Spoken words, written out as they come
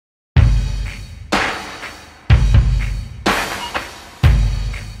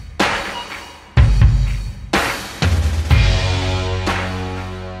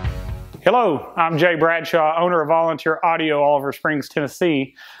Hello, I'm Jay Bradshaw, owner of Volunteer Audio, Oliver Springs,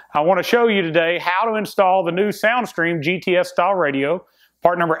 Tennessee. I want to show you today how to install the new Soundstream GTS style radio,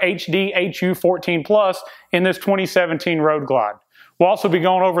 part number HDHU.14 in this 2017 Roadglide. We'll also be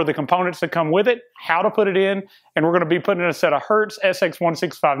going over the components that come with it, how to put it in, and we're going to be putting in a set of Hertz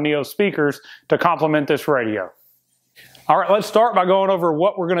SX165neo speakers to complement this radio. All right, let's start by going over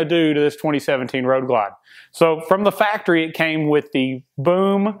what we're going to do to this 2017 Roadglide. So from the factory, it came with the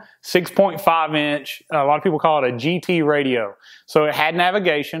Boom 6.5 inch, a lot of people call it a GT radio. So it had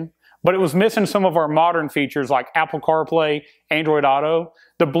navigation, but it was missing some of our modern features like Apple CarPlay, Android Auto.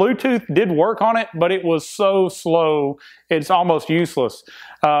 The Bluetooth did work on it, but it was so slow, it's almost useless.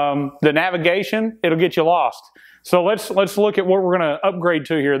 The navigation, it'll get you lost. So let's look at what we're going to upgrade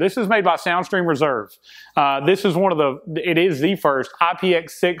to here. This is made by Soundstream Reserve. This is it is the first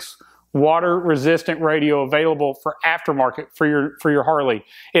IPX6 water resistant radio available for aftermarket for your Harley.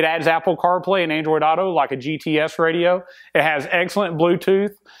 It adds Apple CarPlay and Android Auto like a GTS radio. It has excellent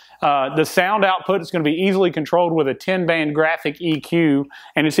Bluetooth. The sound output is going to be easily controlled with a 10-band graphic EQ,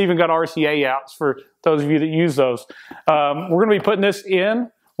 and it's even got RCA outs for those of you that use those. We're going to be putting this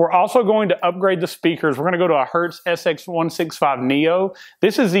in. We're also going to upgrade the speakers. We're going to go to a Hertz SX165neo.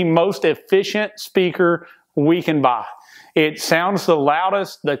 This is the most efficient speaker we can buy. It sounds the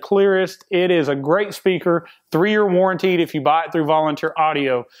loudest, the clearest. It is a great speaker, 3-year warranted if you buy it through Volunteer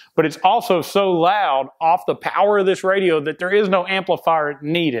Audio, but it's also so loud off the power of this radio that there is no amplifier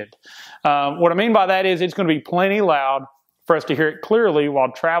needed. What I mean by that is it's going to be plenty loud for us to hear it clearly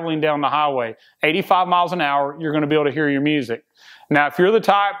while traveling down the highway. 85 miles an hour, you're going to be able to hear your music. Now, if you're the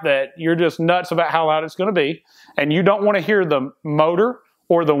type that you're just nuts about how loud it's going to be, and you don't want to hear the motor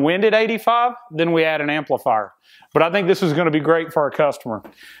or the wind at 85, then we add an amplifier. But I think this is going to be great for our customer.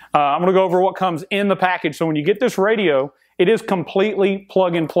 I'm going to go over what comes in the package. So when you get this radio, it is completely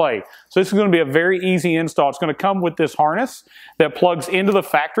plug and play. So this is going to be a very easy install. It's going to come with this harness that plugs into the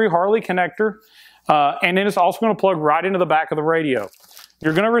factory Harley connector, and then it's also going to plug right into the back of the radio.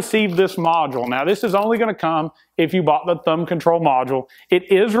 You're going to receive this module. Now, this is only going to come if you bought the thumb control module.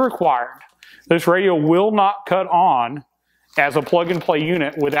 It is required. This radio will not cut on as a plug-and-play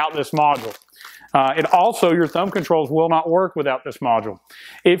unit without this module. Your thumb controls will not work without this module.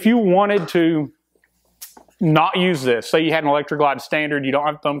 If you wanted to not use this, say you had an Electroglide standard, you don't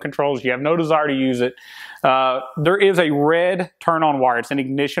have thumb controls, you have no desire to use it, there is a red turn-on wire. It's an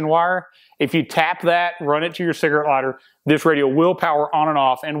ignition wire. If you tap that, run it to your cigarette lighter, this radio will power on and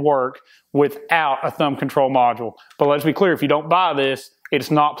off and work without a thumb control module. But let's be clear, if you don't buy this, it's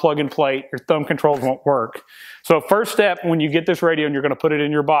not plug and play. Your thumb controls won't work. So first step, when you get this radio and you're going to put it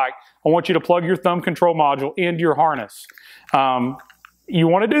in your bike, I want you to plug your thumb control module into your harness. You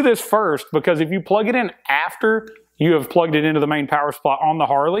want to do this first because if you plug it in after you have plugged it into the main power supply on the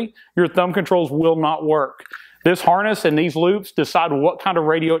Harley, your thumb controls will not work. This harness and these loops decide what kind of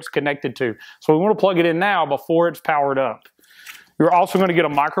radio it's connected to. So we want to plug it in now before it's powered up. You're also going to get a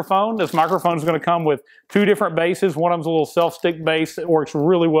microphone. This microphone is going to come with 2 different bases. One of them's a little self-stick base that works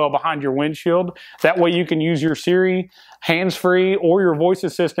really well behind your windshield. That way you can use your Siri, hands-free, or your voice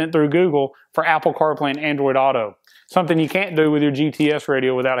assistant through Google for Apple CarPlay and Android Auto. Something you can't do with your GTS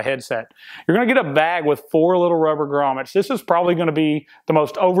radio without a headset. You're going to get a bag with 4 little rubber grommets. This is probably going to be the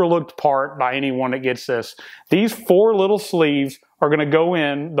most overlooked part by anyone that gets this. These 4 little sleeves are going to go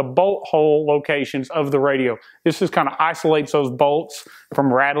in the bolt hole locations of the radio. This just kind of isolates those bolts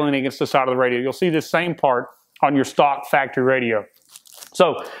from rattling against the side of the radio. You'll see this same part on your stock factory radio.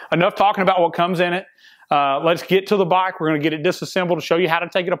 So enough talking about what comes in it. Let's get to the bike. We're going to get it disassembled to show you how to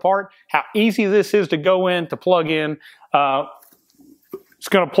take it apart, how easy this is to go in, to plug in. It's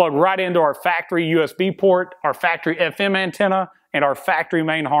going to plug right into our factory USB port, our factory FM antenna, and our factory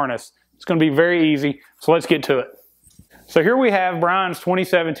main harness. It's going to be very easy, so let's get to it. So here we have Brian's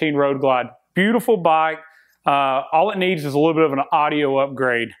 2017 Roadglide. Beautiful bike. All it needs is a little bit of an audio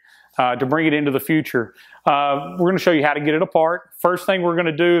upgrade to bring it into the future. We're going to show you how to get it apart. First thing we're going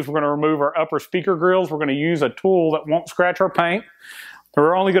to do is we're going to remove our upper speaker grills. We're going to use a tool that won't scratch our paint.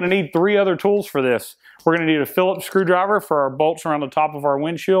 We're only going to need 3 other tools for this. We're going to need a Phillips screwdriver for our bolts around the top of our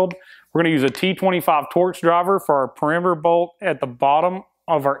windshield. We're going to use a T25 Torx driver for our perimeter bolt at the bottom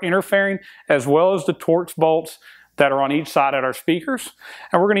of our inner fairing, as well as the Torx bolts that are on each side at our speakers.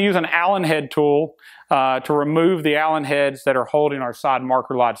 And we're going to use an Allen head tool to remove the Allen heads that are holding our side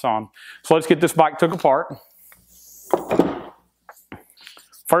marker lights on. So let's get this bike took apart.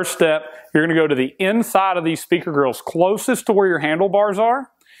 First step, you're going to go to the inside of these speaker grills closest to where your handlebars are,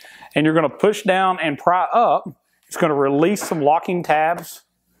 and you're going to push down and pry up. It's going to release some locking tabs.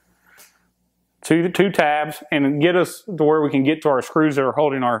 two tabs and get us to where we can get to our screws that are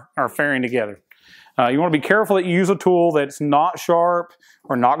holding our fairing together. You want to be careful that you use a tool that's not sharp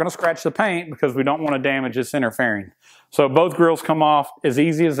or not going to scratch the paint, because we don't want to damage this inner fairing. So both grills come off as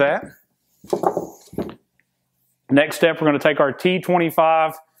easy as that. Next step, we're going to take our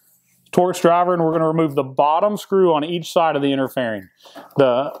T25 Torx driver and we're going to remove the bottom screw on each side of the inner fairing.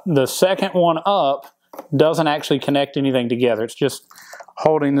 The second one up doesn't actually connect anything together. It's just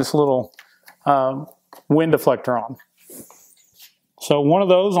holding this little wind deflector on. So one of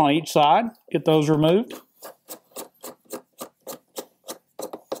those on each side, get those removed.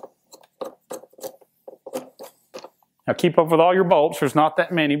 Now keep up with all your bolts. There's not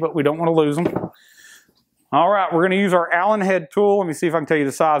that many, but we don't want to lose them. All right, we're going to use our Allen head tool. Let me see if I can tell you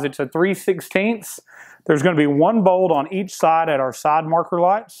the size. It's a 3/16. There's going to be one bolt on each side at our side marker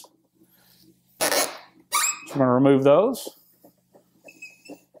lights. So I'm going to remove those.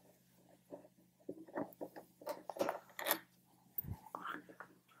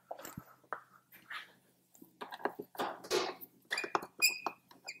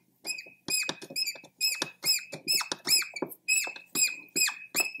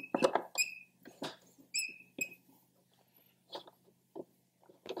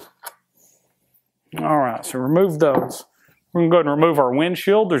 All right, so remove those. We're going to go ahead and remove our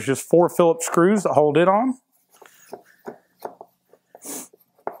windshield. There's just 4 Phillips screws that hold it on.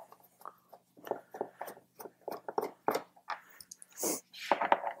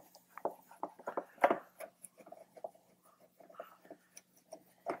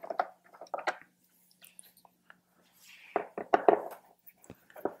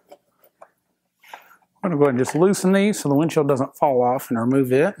 I'm going to go ahead and just loosen these so the windshield doesn't fall off, and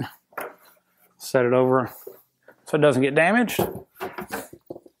remove it. Set it over so it doesn't get damaged.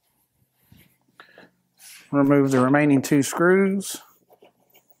 Remove the remaining 2 screws.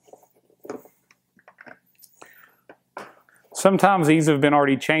 Sometimes these have been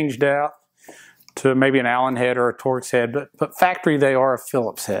already changed out to maybe an Allen head or a Torx head, but factory they are a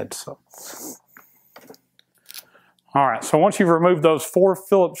Phillips head. So. All right, so once you've removed those 4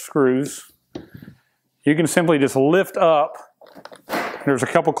 Phillips screws, you can simply just lift up. There's a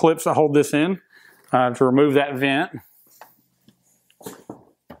couple clips that hold this in to remove that vent.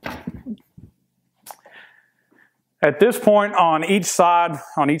 At this point, on each side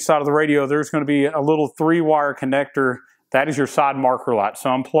of the radio, there's going to be a little 3-wire connector. That is your side marker light. So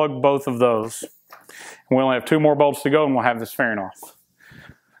unplug both of those. And we only have 2 more bolts to go, and we'll have this fairing off.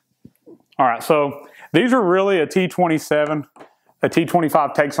 All right, so these are really a T27. A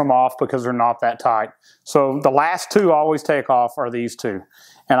T25 takes them off because they're not that tight. So the last 2 I always take off are these 2.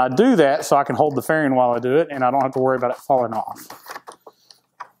 And I do that so I can hold the fairing while I do it, and I don't have to worry about it falling off.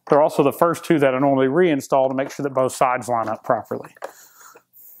 They're also the first 2 that I normally reinstall to make sure that both sides line up properly.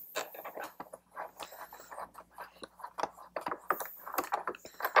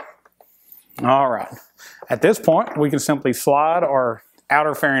 All right. At this point, we can simply slide our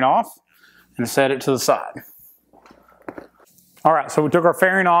outer fairing off and set it to the side. All right, so we took our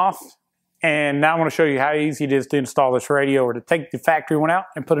fairing off, and now I want to show you how easy it is to install this radio, or to take the factory one out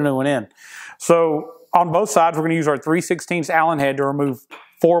and put a new one in. So on both sides, we're going to use our 3/16 Allen head to remove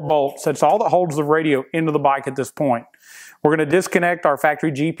 4 bolts. That's all that holds the radio into the bike at this point. We're going to disconnect our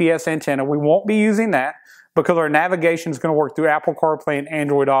factory GPS antenna. We won't be using that because our navigation is going to work through Apple CarPlay and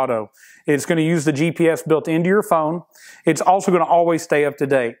Android Auto. It's going to use the GPS built into your phone. It's also going to always stay up to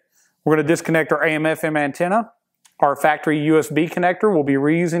date. We're going to disconnect our AM/FM antenna. Our factory USB connector, we'll be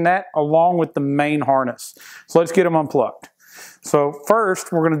reusing that along with the main harness. So let's get them unplugged. So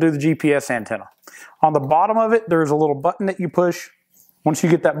first, we're going to do the GPS antenna. On the bottom of it, there's a little button that you push. Once you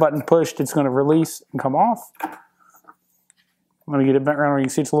get that button pushed, it's going to release and come off. I'm going to get it back around where you can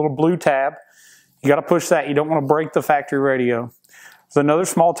see it's a little blue tab. You got to push that. You don't want to break the factory radio. There's another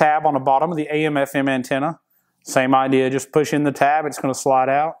small tab on the bottom of the AM/FM antenna. Same idea, just push in the tab, it's going to slide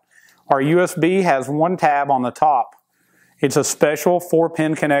out. Our USB has 1 tab on the top. It's a special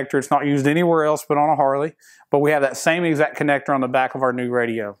 4-pin connector. It's not used anywhere else but on a Harley, but we have that same exact connector on the back of our new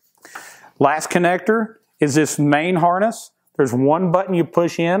radio. Last connector is this main harness. There's 1 button you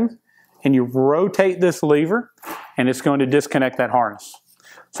push in, and you rotate this lever, and it's going to disconnect that harness.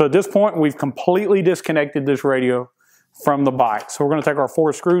 So at this point, we've completely disconnected this radio from the bike. So we're going to take our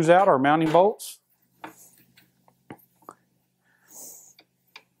 4 screws out, our mounting bolts.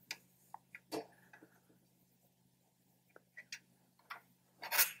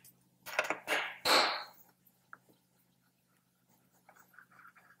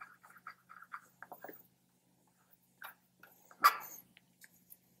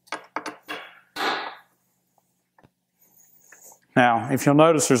 Now, if you'll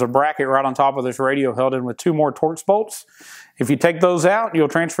notice, there's a bracket right on top of this radio held in with 2 more Torx bolts. If you take those out, you'll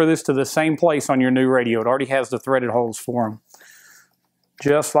transfer this to the same place on your new radio. It already has the threaded holes for them,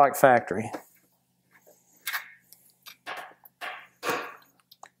 just like factory.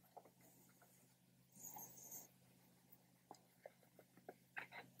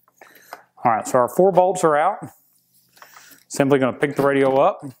 All right, so our 4 bolts are out. Simply going to pick the radio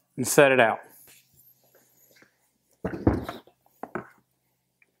up and set it out.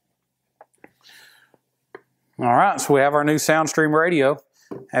 All right, so we have our new Soundstream radio.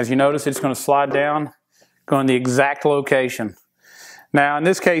 As you notice, it's going to slide down, go in the exact location. Now, in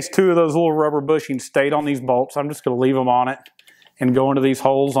this case, 2 of those little rubber bushings stayed on these bolts. I'm just going to leave them on it and go into these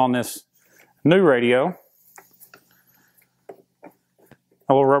holes on this new radio.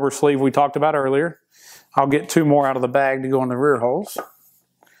 A little rubber sleeve we talked about earlier. I'll get 2 more out of the bag to go in the rear holes.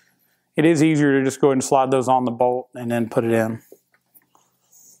 It is easier to just go ahead and slide those on the bolt and then put it in.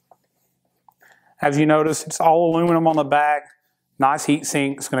 As you notice, it's all aluminum on the back, nice heat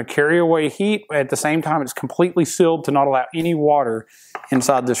sink. It's going to carry away heat. At the same time, it's completely sealed to not allow any water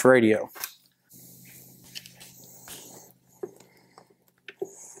inside this radio.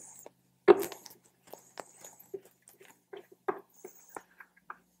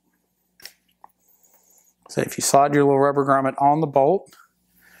 So if you slide your little rubber grommet on the bolt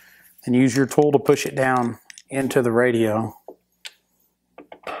and use your tool to push it down into the radio.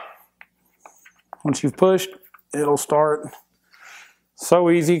 Once you've pushed, it'll start. So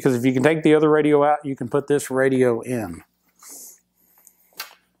easy, because if you can take the other radio out, you can put this radio in.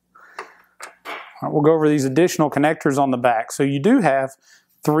 All right, we'll go over these additional connectors on the back. So you do have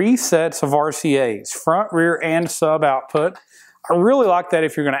 3 sets of RCAs, front, rear, and sub output. I really like that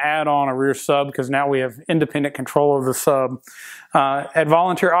if you're going to add on a rear sub, because now we have independent control of the sub. At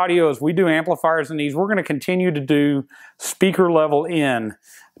Volunteer Audio, as we do amplifiers in these, we're going to continue to do speaker level in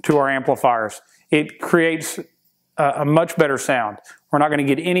to our amplifiers. It creates a much better sound. We're not going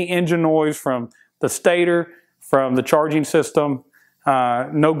to get any engine noise from the stator, from the charging system.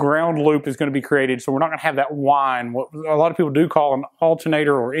 No ground loop is going to be created, so we're not going to have that whine, what a lot of people do call an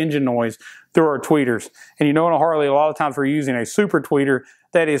alternator or engine noise, through our tweeters. And you know, in a Harley, a lot of times we're using a super tweeter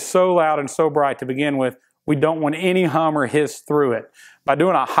that is so loud and so bright to begin with, we don't want any hum or hiss through it. By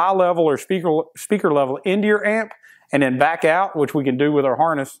doing a high level or speaker level into your amp and then back out, which we can do with our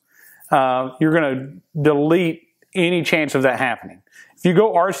harness, you're going to delete any chance of that happening. If you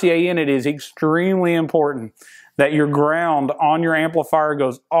go RCA in, it is extremely important that your ground on your amplifier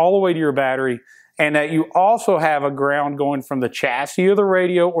goes all the way to your battery, and that you also have a ground going from the chassis of the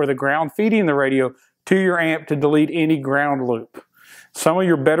radio or the ground feeding the radio to your amp to delete any ground loop. Some of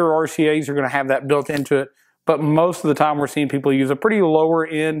your better RCAs are going to have that built into it, but most of the time we're seeing people use a pretty lower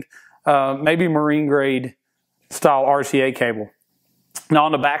end, maybe marine grade style RCA cable. Now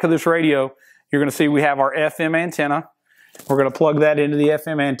on the back of this radio, you're going to see we have our FM antenna. We're going to plug that into the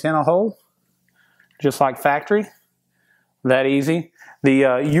FM antenna hole, just like factory. That easy. The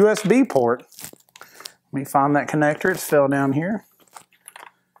USB port, let me find that connector, it's fell down here.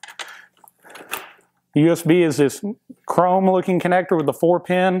 USB is this chrome looking connector with the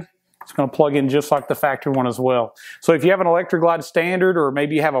 4-pin. It's going to plug in just like the factory one as well. So if you have an Electroglide standard, or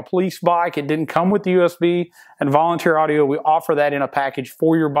maybe you have a police bike, it didn't come with the USB, and Volunteer Audio, we offer that in a package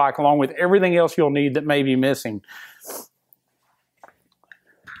for your bike along with everything else you'll need that may be missing.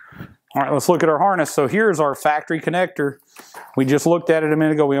 All right, let's look at our harness. So here's our factory connector. We just looked at it a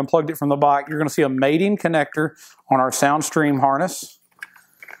minute ago. We unplugged it from the bike. You're going to see a mating connector on our Soundstream harness.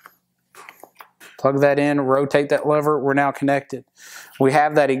 Plug that in, rotate that lever, we're now connected. We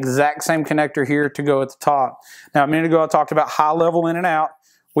have that exact same connector here to go at the top. Now a minute ago I talked about high level in and out.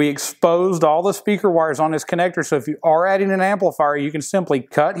 We exposed all the speaker wires on this connector, so if you are adding an amplifier, you can simply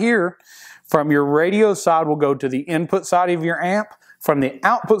cut here. From your radio side will go to the input side of your amp. From the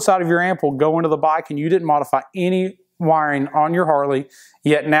output side of your amp will go into the bike, and you didn't modify any wiring on your Harley,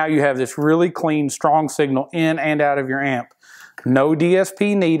 yet now you have this really clean, strong signal in and out of your amp. No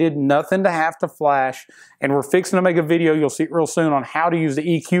DSP needed, nothing to have to flash, and we're fixing to make a video, you'll see it real soon, on how to use the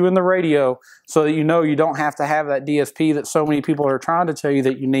EQ in the radio so that you know you don't have to have that DSP that so many people are trying to tell you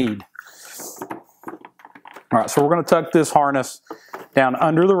that you need. All right, so we're going to tuck this harness down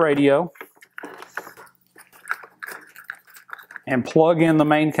under the radio and plug in the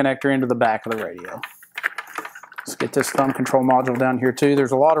main connector into the back of the radio. Let's get this thumb control module down here too.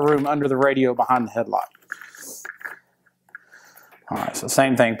 There's a lot of room under the radio behind the headlight. All right, so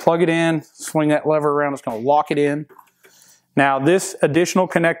same thing. Plug it in, swing that lever around. It's going to lock it in. Now this additional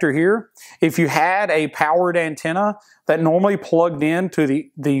connector here, if you had a powered antenna that normally plugged into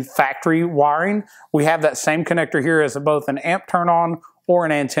the factory wiring, we have that same connector here as both an amp turn on or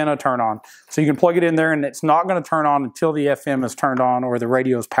an antenna turn on. So you can plug it in there and it's not going to turn on until the FM is turned on or the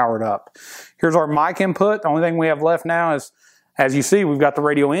radio is powered up. Here's our mic input. The only thing we have left now is, as you see, we've got the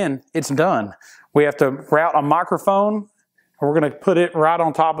radio in. It's done. We have to route a microphone and we're going to put it right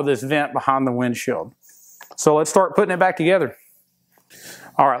on top of this vent behind the windshield. So let's start putting it back together.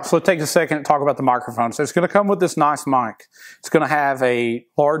 All right, so let's take a second and talk about the microphone. So it's going to come with this nice mic. It's going to have a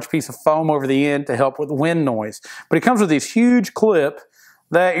large piece of foam over the end to help with wind noise. But it comes with this huge clip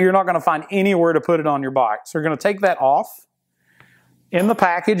that you're not going to find anywhere to put it on your bike. So we're going to take that off. In the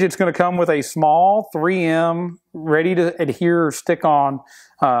package, it's going to come with a small 3M ready to adhere or stick on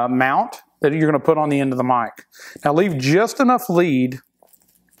mount that you're going to put on the end of the mic. Now leave just enough lead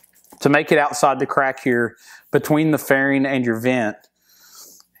to make it outside the crack here between the fairing and your vent,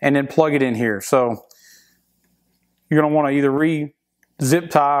 and then plug it in here. So you're going to want to either zip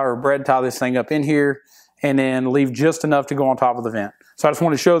tie or bread tie this thing up in here and then leave just enough to go on top of the vent. So I just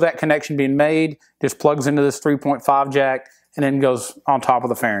want to show that connection being made. Just plugs into this 3.5 jack and then goes on top of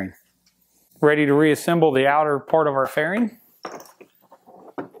the fairing. Ready to reassemble the outer part of our fairing.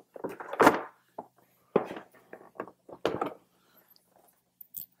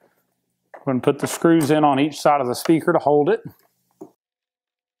 I'm going to put the screws in on each side of the speaker to hold it.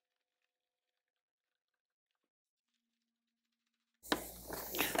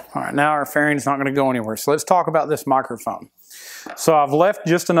 All right, now our fairing is not going to go anywhere. So let's talk about this microphone. So I've left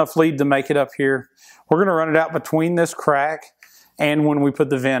just enough lead to make it up here. We're going to run it out between this crack and when we put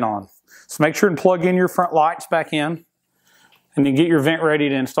the vent on. So make sure and plug in your front lights back in and then get your vent ready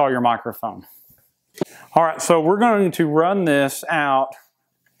to install your microphone. All right, so we're going to run this out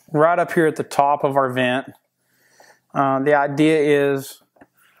right up here at the top of our vent. The idea is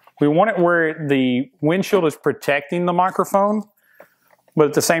we want it where the windshield is protecting the microphone, but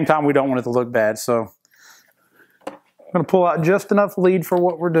at the same time we don't want it to look bad. So I'm going to pull out just enough lead for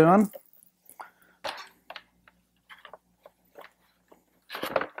what we're doing.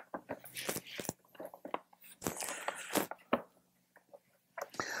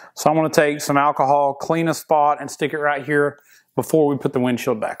 So I'm going to take some alcohol, clean a spot, and stick it right here before we put the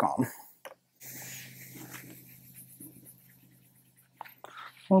windshield back on.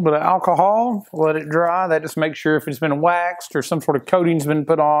 A little bit of alcohol, let it dry. That just makes sure if it's been waxed or some sort of coating's been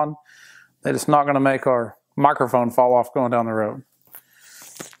put on, that it's not going to make our microphone fall off going down the road.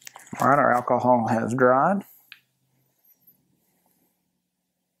 All right, our alcohol has dried.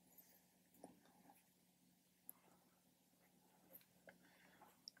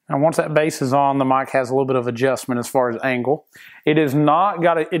 And once that base is on, the mic has a little bit of adjustment as far as angle. It does not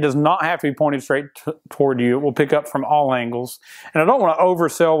have to be pointed straight toward you. It will pick up from all angles. And I don't want to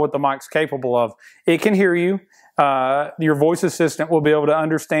oversell what the mic's capable of. It can hear you. Your voice assistant will be able to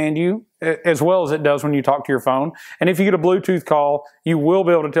understand you as well as it does when you talk to your phone. And if you get a Bluetooth call, you will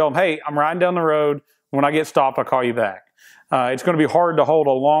be able to tell them, hey, I'm riding down the road. When I get stopped, I'll call you back. It's going to be hard to hold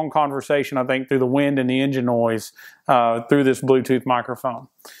a long conversation, I think, through the wind and the engine noise through this Bluetooth microphone.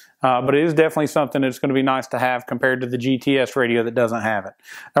 But it is definitely something that's going to be nice to have compared to the GTS radio that doesn't have it.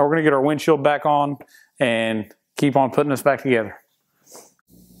 Now we're going to get our windshield back on and keep on putting this back together.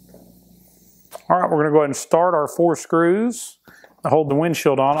 All right, we're going to go ahead and start our 4 screws to hold the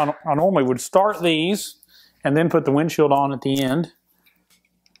windshield on. I normally would start these and then put the windshield on at the end.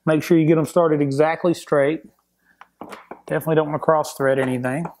 Make sure you get them started exactly straight. Definitely don't want to cross thread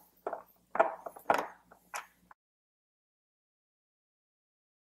anything.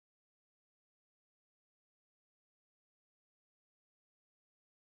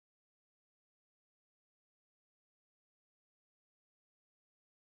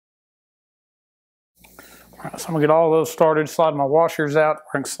 All right, so I'm going to get all those started, slide my washers out,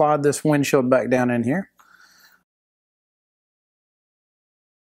 and slide this windshield back down in here.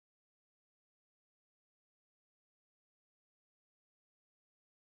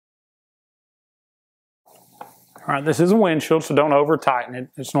 All right, this is a windshield, so don't over tighten it.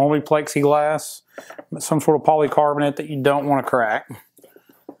 It's normally plexiglass, but some sort of polycarbonate that you don't want to crack.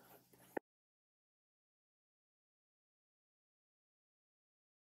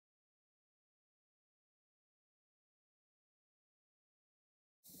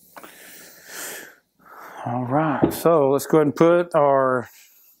 All right, so let's go ahead and put our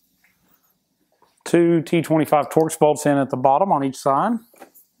 2 T25 Torx bolts in at the bottom on each side.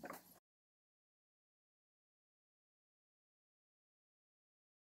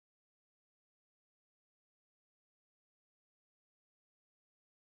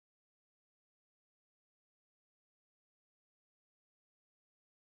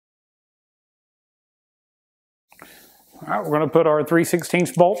 All right, we're going to put our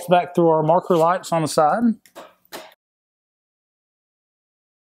 3/16 bolts back through our marker lights on the side.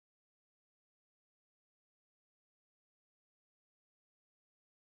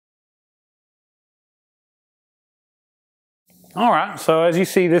 All right, so as you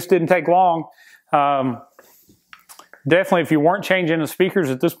see, this didn't take long. Definitely, if you weren't changing the speakers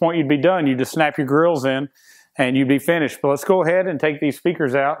at this point, you'd be done. You just snap your grills in and you'd be finished. But let's go ahead and take these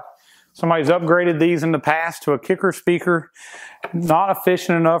speakers out. Somebody's upgraded these in the past to a kicker speaker, not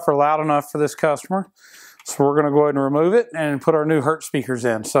efficient enough or loud enough for this customer. So we're going to go ahead and remove it and put our new Hertz speakers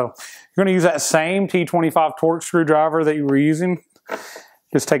in. So you're going to use that same T25 torque screwdriver that you were using.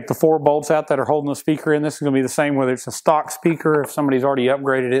 Just take the 4 bolts out that are holding the speaker in. This is going to be the same whether it's a stock speaker. If somebody's already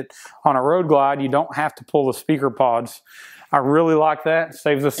upgraded it on a Roadglide, you don't have to pull the speaker pods. I really like that. It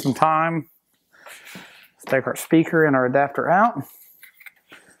saves us some time. Let's take our speaker and our adapter out.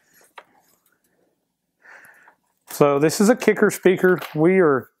 So this is a kicker speaker. We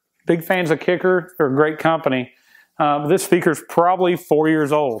are big fans of Kicker. They're a great company. This speaker is probably 4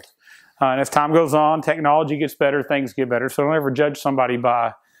 years old. And as time goes on, technology gets better, things get better. So don't ever judge somebody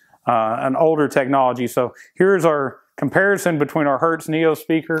by an older technology. So here's our comparison between our Hertz Neo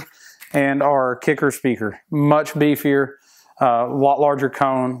speaker and our Kicker speaker. Much beefier, a lot larger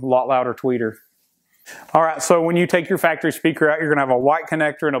cone, a lot louder tweeter. All right, so when you take your factory speaker out, you're going to have a white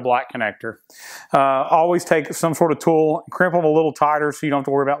connector and a black connector. Always take some sort of tool, crimp them a little tighter so you don't have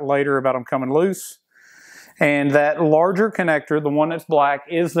to worry about later about them coming loose. And that larger connector, the one that's black,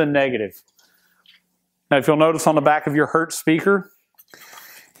 is the negative. Now, if you'll notice on the back of your Hertz speaker,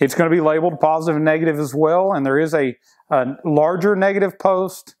 it's going to be labeled positive and negative as well. And there is a larger negative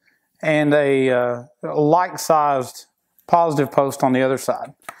post and a like-sized positive post on the other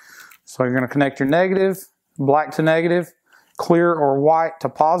side. So you're going to connect your negative, black to negative, clear or white to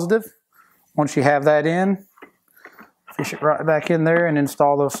positive. Once you have that in, fish it right back in there and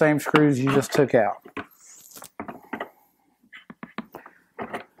install those same screws you just took out.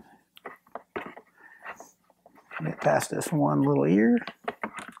 Get past this one little ear.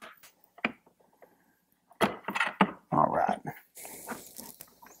 All right.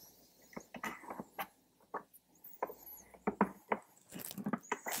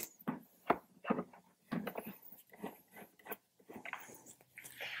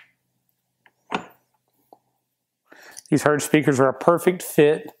 These Hertz speakers are a perfect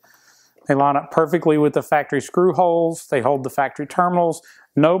fit. They line up perfectly with the factory screw holes. They hold the factory terminals.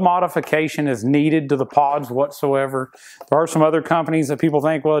 No modification is needed to the pods whatsoever. There are some other companies that people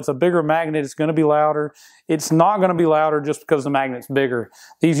think, well, it's a bigger magnet, it's going to be louder. It's not going to be louder just because the magnet's bigger.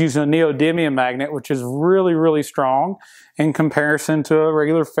 These use a neodymium magnet, which is really, really strong in comparison to a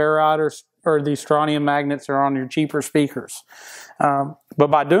regular ferrite or the strontium magnets that are on your cheaper speakers. But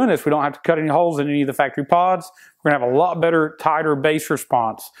by doing this, we don't have to cut any holes in any of the factory pods. We're going to have a lot better, tighter bass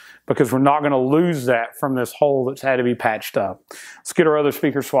response because we're not going to lose that from this hole that's had to be patched up. Let's get our other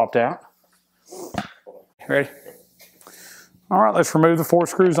speakers swapped out. Ready? All right, let's remove the 4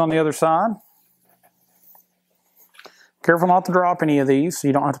 screws on the other side. Careful not to drop any of these so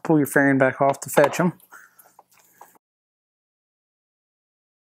you don't have to pull your fairing back off to fetch them.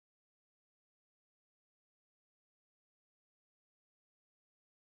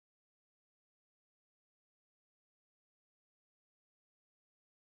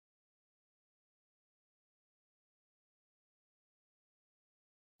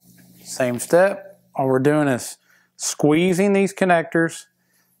 Same step. All we're doing is squeezing these connectors,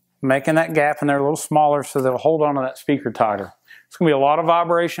 making that gap in there a little smaller so they'll hold on to that speaker tighter. It's going to be a lot of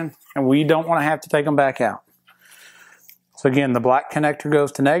vibration, and we don't want to have to take them back out. So again, the black connector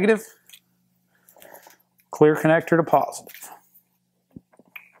goes to negative, clear connector to positive.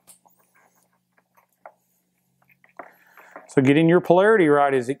 So getting your polarity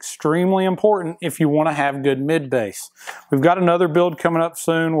right is extremely important if you want to have good mid-bass. We've got another build coming up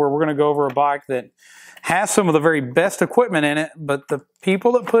soon where we're going to go over a bike that has some of the very best equipment in it, but the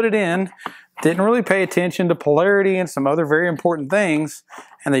people that put it in didn't really pay attention to polarity and some other very important things,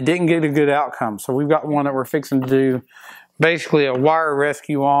 and they didn't get a good outcome. So we've got one that we're fixing to do basically a wire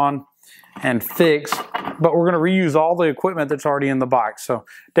rescue on and fix, but we're going to reuse all the equipment that's already in the bike. So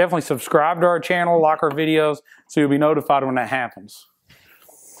definitely subscribe to our channel, like our videos, so you'll be notified when that happens.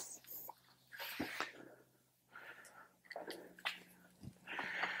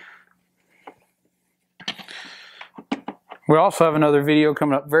 We also have another video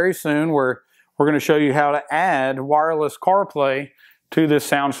coming up very soon where we're going to show you how to add wireless CarPlay to this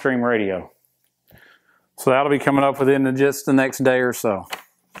Soundstream radio. So that'll be coming up within just the next day or so.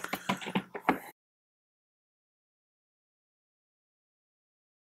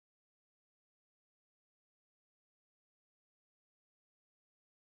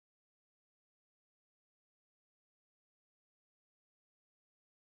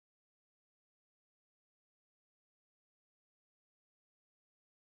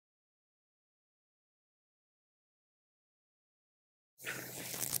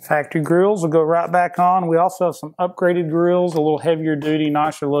 Factory grills will go right back on. We also have some upgraded grills, a little heavier duty,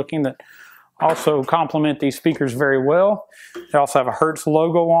 nicer looking, that also complement these speakers very well. They also have a Hertz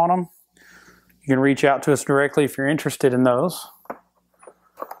logo on them. You can reach out to us directly if you're interested in those.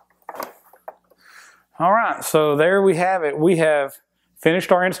 All right, so there we have it. We have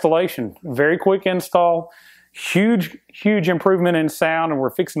finished our installation. Very quick install, huge improvement in sound, and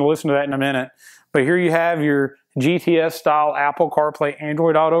we're fixing to listen to that in a minute. But here you have your GTS style Apple CarPlay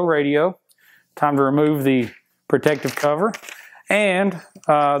Android Auto radio. Time to remove the protective cover. And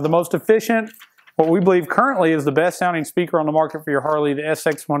the most efficient, what we believe currently is the best sounding speaker on the market for your Harley, the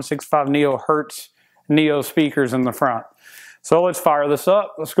SX165neo Hertz Neo speakers in the front. So let's fire this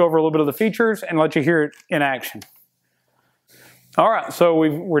up. Let's go over a little bit of the features and let you hear it in action. All right, so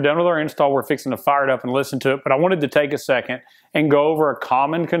we're done with our install. We're fixing to fire it up and listen to it, but I wanted to take a second and go over a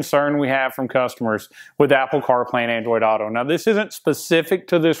common concern we have from customers with Apple CarPlay and Android Auto. Now, this isn't specific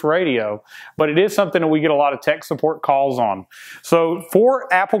to this radio, but it is something that we get a lot of tech support calls on. So for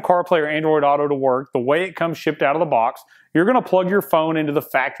Apple CarPlay or Android Auto to work, the way it comes shipped out of the box, you're going to plug your phone into the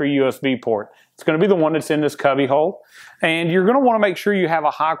factory USB port. It's going to be the one that's in this cubby hole, and you're going to want to make sure you have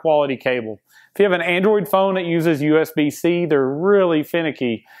a high quality cable. If you have an Android phone that uses USB-C, they're really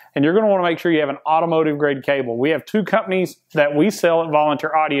finicky, and you're going to want to make sure you have an automotive grade cable. We have two companies that we sell at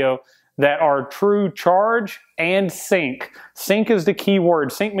Volunteer Audio that are true charge and sync. Sync is the key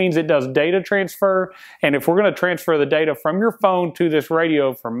word. Sync means it does data transfer, and if we're going to transfer the data from your phone to this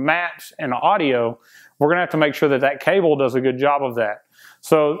radio for maps and audio, we're going to have to make sure that that cable does a good job of that.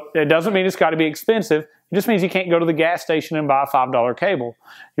 So it doesn't mean it's got to be expensive. It just means you can't go to the gas station and buy a $5 cable.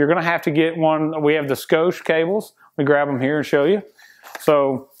 You're going to have to get one. We have the Scosche cables. We grab them here and show you.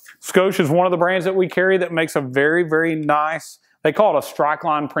 So Scosche is one of the brands that we carry that makes a very, very nice, they call it a strike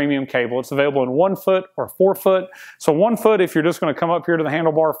line premium cable. It's available in 1 foot or 4 foot. So 1 foot if you're just going to come up here to the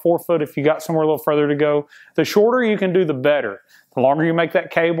handlebar, 4 foot if you got somewhere a little further to go. The shorter you can do, the better. The longer you make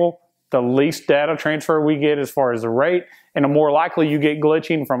that cable, the least data transfer we get as far as the rate, and the more likely you get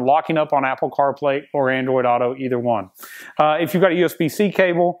glitching from locking up on Apple CarPlay or Android Auto, either one. If you've got a USB-C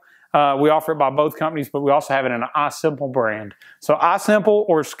cable, we offer it by both companies, but we also have it in an iSimple brand. So iSimple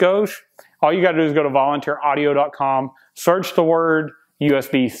or Scosche, all you got to do is go to volunteeraudio.com, search the word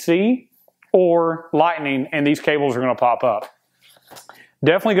USB-C or Lightning, and these cables are going to pop up.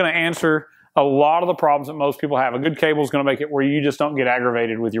 Definitely going to answer a lot of the problems that most people have. A good cable is going to make it where you just don't get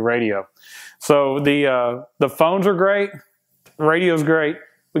aggravated with your radio. So the phones are great, the radio's great.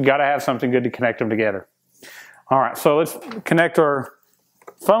 We've got to have something good to connect them together. All right, so let's connect our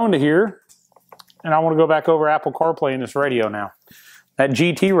phone to here, and I want to go back over Apple CarPlay in this radio now. That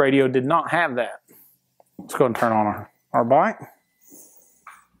GT radio did not have that. Let's go and turn on our bike.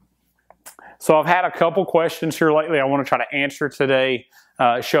 So I've had a couple questions here lately I want to try to answer today,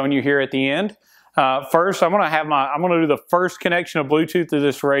 showing you here at the end. First, I'm going to do the first connection of Bluetooth to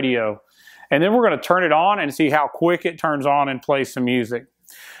this radio, and then we're going to turn it on and see how quick it turns on and play some music.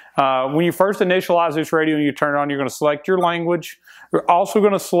 When you first initialize this radio and you turn it on, you're going to select your language. You're also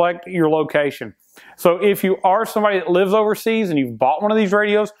going to select your location. So if you are somebody that lives overseas and you've bought one of these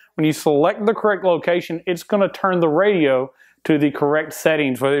radios, when you select the correct location, it's going to turn the radio to the correct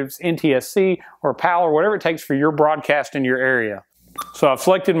settings, whether it's NTSC or PAL or whatever it takes for your broadcast in your area. So I've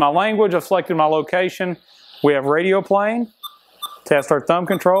selected my language, I've selected my location. We have radio playing. Test our thumb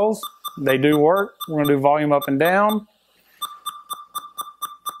controls. They do work. We're going to do volume up and down.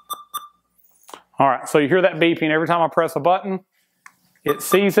 All right, so you hear that beeping every time I press a button. It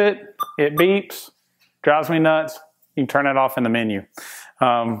sees it, it beeps, drives me nuts. You can turn it off in the menu.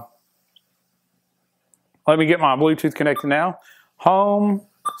 Let me get my Bluetooth connected now. Home,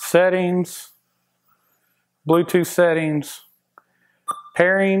 settings, Bluetooth settings,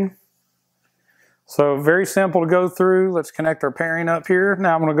 pairing. So very simple to go through. Let's connect our pairing up here.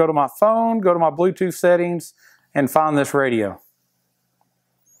 Now I'm going to go to my phone, go to my Bluetooth settings, and find this radio.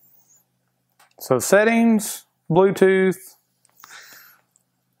 So settings, Bluetooth.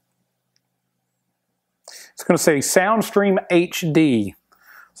 It's going to say Soundstream HD.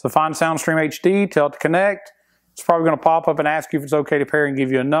 So find Soundstream HD, tell it to connect. It's probably going to pop up and ask you if it's okay to pair and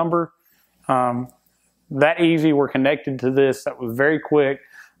give you a number. That easy, we're connected to this. That was very quick.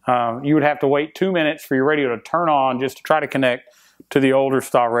 You would have to wait 2 minutes for your radio to turn on just to try to connect to the older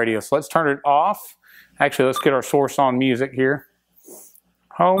style radio. So let's turn it off. Actually, let's get our source on music here.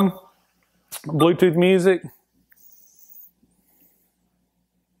 Home, Bluetooth music.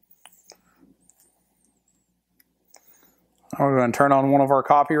 We're going to turn on one of our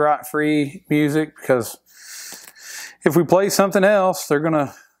copyright-free music because if we play something else, they're going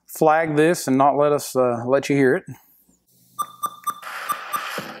to flag this and not let us let you hear it.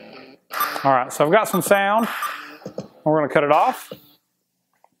 All right, so I've got some sound. We're going to cut it off.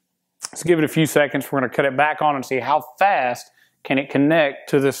 Let's give it a few seconds. We're going to cut it back on and see how fast can it connect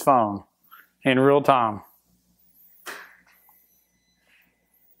to this phone in real time.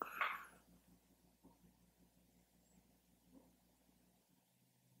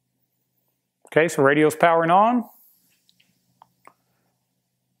 Okay, so radio's powering on.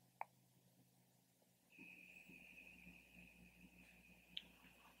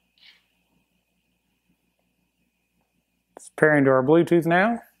 It's pairing to our Bluetooth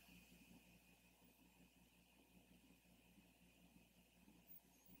now.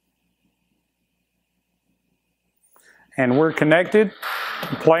 And we're connected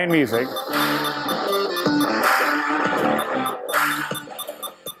and playing music.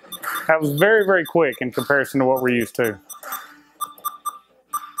 That was very, very quick in comparison to what we're used to.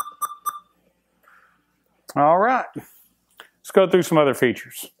 All right, let's go through some other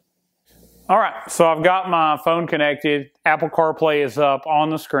features. All right, so I've got my phone connected. Apple CarPlay is up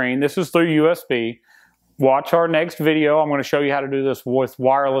on the screen. This is through USB. Watch our next video. I'm going to show you how to do this with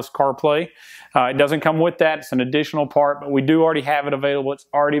wireless CarPlay. It doesn't come with that. It's an additional part, but we do already have it available. It's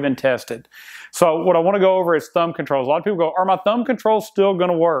already been tested. So what I want to go over is thumb controls. A lot of people go, are my thumb controls still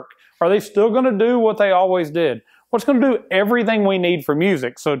going to work? Are they still going to do what they always did? Well, it's going to do everything we need for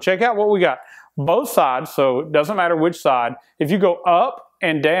music. So check out what we got. Both sides, so it doesn't matter which side. If you go up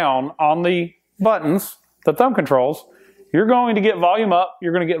and down on the buttons, the thumb controls, you're going to get volume up,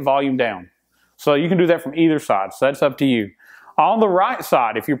 you're going to get volume down. So you can do that from either side, so that's up to you. On the right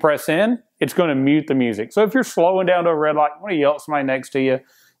side, if you press in, it's going to mute the music. So if you're slowing down to a red light, you want to yell at somebody next to you,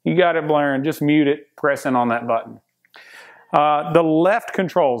 you got it blaring, just mute it, press in on that button. The left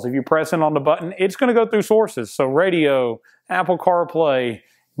controls, if you press in on the button, it's going to go through sources. So radio, Apple CarPlay,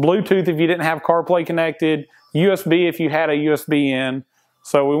 Bluetooth if you didn't have CarPlay connected, USB if you had a USB in.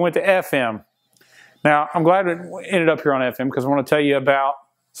 So we went to FM. Now, I'm glad it ended up here on FM because I want to tell you about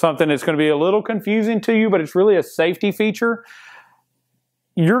something that's going to be a little confusing to you, but it's really a safety feature.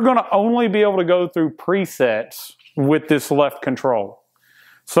 You're going to only be able to go through presets with this left control.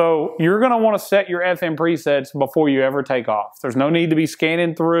 So you're going to want to set your FM presets before you ever take off. There's no need to be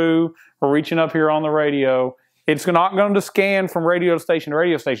scanning through or reaching up here on the radio. It's not going to scan from radio station to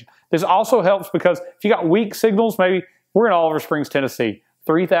radio station. This also helps because if you got weak signals, maybe we're in Oliver Springs, Tennessee,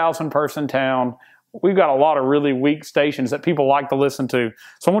 3,000 person town. We've got a lot of really weak stations that people like to listen to.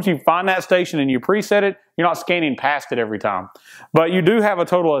 So once you find that station and you preset it, you're not scanning past it every time. But you do have a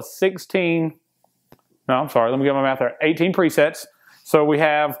total of 18 presets. So we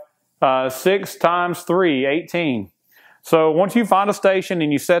have 6 times 3, 18. So once you find a station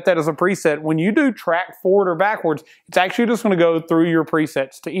and you set that as a preset, when you do track forward or backwards, it's actually just going to go through your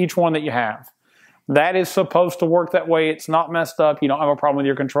presets to each one that you have. That is supposed to work that way. It's not messed up. You don't have a problem with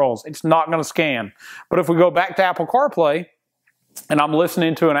your controls. It's not going to scan. But if we go back to Apple CarPlay and I'm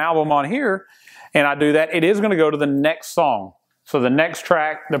listening to an album on here and I do that, it is going to go to the next song. So the next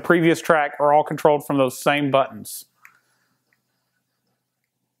track, the previous track are all controlled from those same buttons.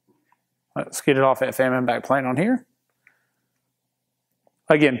 Let's get it off FM and back playing on here.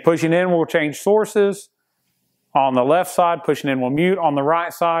 Again, pushing in will change sources. On the left side, pushing in will mute. On the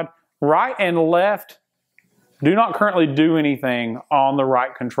right side, right and left do not currently do anything on the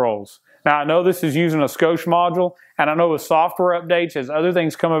right controls. Now, I know this is using a SCOSH module, and I know with software updates, as other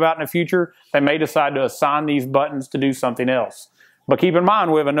things come about in the future, they may decide to assign these buttons to do something else. But keep in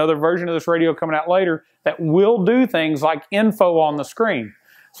mind, we have another version of this radio coming out later that will do things like info on the screen.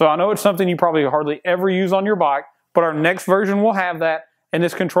 So I know it's something you probably hardly ever use on your bike, but our next version will have that, and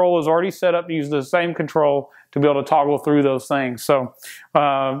this control is already set up to use the same control to be able to toggle through those things. So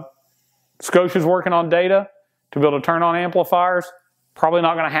SCOSH is working on data to be able to turn on amplifiers. Probably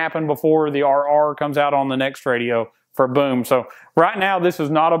not going to happen before the RR comes out on the next radio for boom. So right now, this is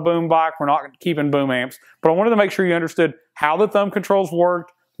not a boom bike. We're not keeping boom amps, but I wanted to make sure you understood how the thumb controls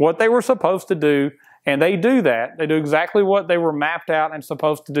worked, what they were supposed to do, and they do that. They do exactly what they were mapped out and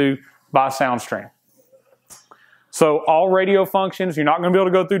supposed to do by Soundstream. So all radio functions, you're not going to be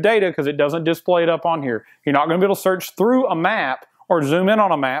able to go through data because it doesn't display it up on here. You're not going to be able to search through a map or zoom in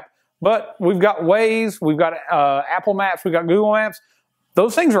on a map, but we've got Waze, we've got Apple Maps, we've got Google Maps.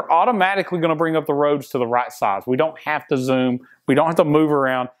 Those things are automatically going to bring up the roads to the right size. We don't have to zoom. We don't have to move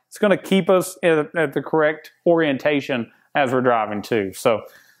around. It's going to keep us at the correct orientation as we're driving too. So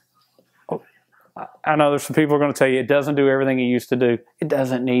I know there's some people who are going to tell you it doesn't do everything it used to do. It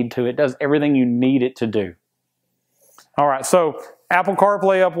doesn't need to. It does everything you need it to do. All right, so Apple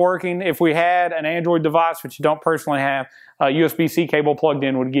CarPlay up working. If we had an Android device, which you don't personally have, a USB-C cable plugged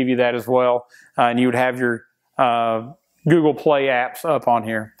in would give you that as well. And you would have your Google Play apps up on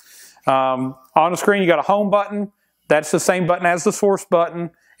here. On the screen, you got a home button. That's the same button as the source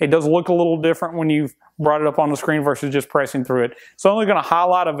button. It does look a little different when you've brought it up on the screen versus just pressing through it. It's only going to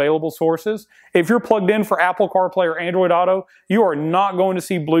highlight available sources. If you're plugged in for Apple CarPlay or Android Auto, you are not going to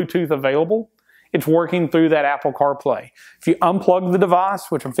see Bluetooth available. It's working through that Apple CarPlay. If you unplug the device,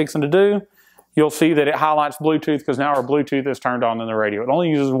 which I'm fixing to do, you'll see that it highlights Bluetooth because now our Bluetooth is turned on in the radio. It only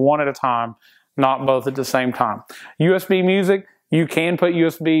uses one at a time, not both at the same time. USB music, you can put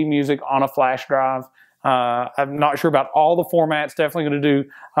USB music on a flash drive. I'm not sure about all the formats. Definitely going to do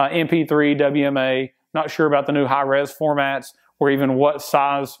MP3, WMA. Not sure about the new high-res formats or even what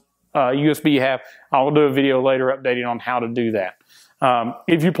size USB you have. I'll do a video later updating on how to do that.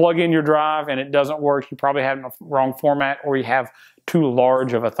 If you plug in your drive and it doesn't work, you probably have the wrong format or you have too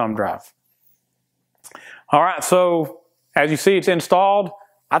large of a thumb drive. All right, so as you see, it's installed.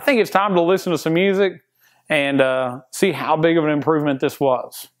 I think it's time to listen to some music and see how big of an improvement this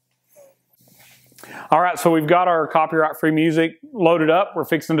was. All right, so we've got our copyright-free music loaded up. We're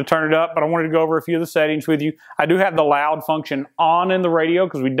fixing to turn it up, but I wanted to go over a few of the settings with you. I do have the loud function on in the radio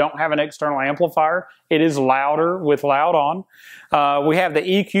because we don't have an external amplifier. It is louder with loud on. We have the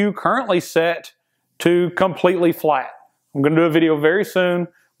EQ currently set to completely flat. I'm going to do a video very soon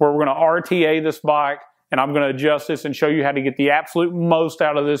where we're going to RTA this bike, and I'm going to adjust this and show you how to get the absolute most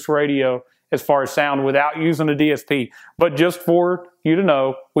out of this radio as far as sound without using a DSP. But just for you to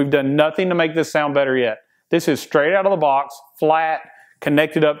know, we've done nothing to make this sound better yet. This is straight out of the box, flat,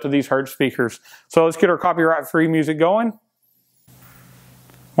 connected up to these Hertz speakers. So let's get our copyright-free music going. I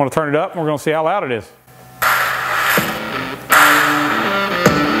want to turn it up and we're going to see how loud it is.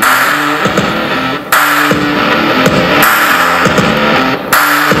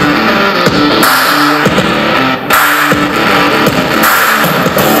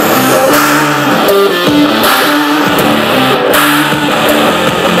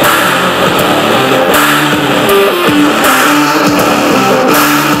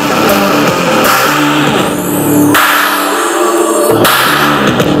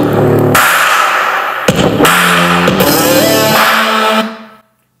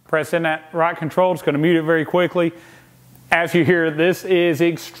 Press in that right control, it's going to mute it very quickly. As you hear, this is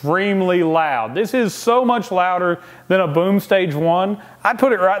extremely loud. This is so much louder than a Boom Stage 1. I'd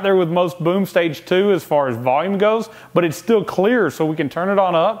put it right there with most Boom Stage 2 as far as volume goes, but it's still clear, so we can turn it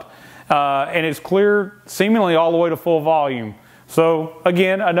on up, and it's clear seemingly all the way to full volume. So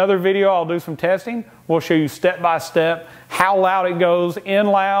again, another video, I'll do some testing. We'll show you step by step how loud it goes in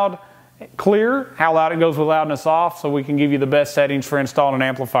loud, clear, how loud it goes with loudness off, so we can give you the best settings for installing an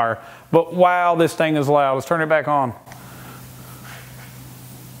amplifier. But wow, this thing is loud. Let's turn it back on.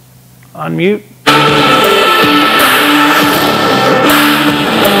 Unmute.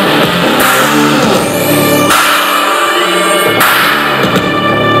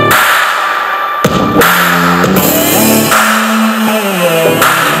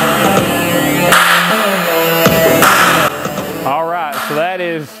 All right, so that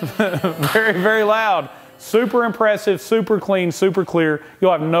is very, very loud. Super impressive, super clean, super clear.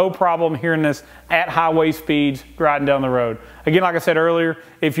 You'll have no problem hearing this at highway speeds riding down the road. Again, like I said earlier,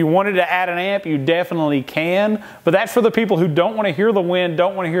 if you wanted to add an amp, you definitely can, but that's for the people who don't want to hear the wind,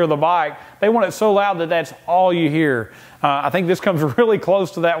 don't want to hear the bike. They want it so loud that that's all you hear. I think this comes really close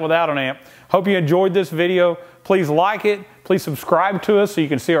to that without an amp. Hope you enjoyed this video. Please like it. Please subscribe to us so you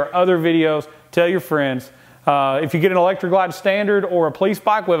can see our other videos. Tell your friends. If you get an Electric Glide Standard or a police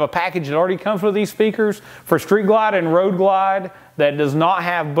bike, we have a package that already comes with these speakers. For Street Glide and Road Glide that does not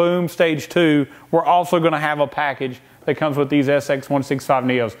have Boom Stage 2, we're also going to have a package that comes with these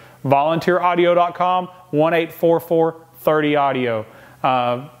SX165neos. VolunteerAudio.com, 1-844-30-AUDIO.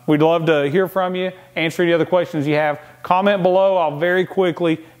 We'd love to hear from you, answer any other questions you have. Comment below. I'll very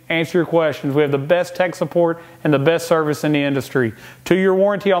quickly answer your questions. We have the best tech support and the best service in the industry. 2-year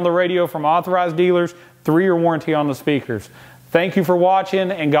warranty on the radio from authorized dealers, 3-year warranty on the speakers. Thank you for watching,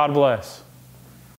 and God bless.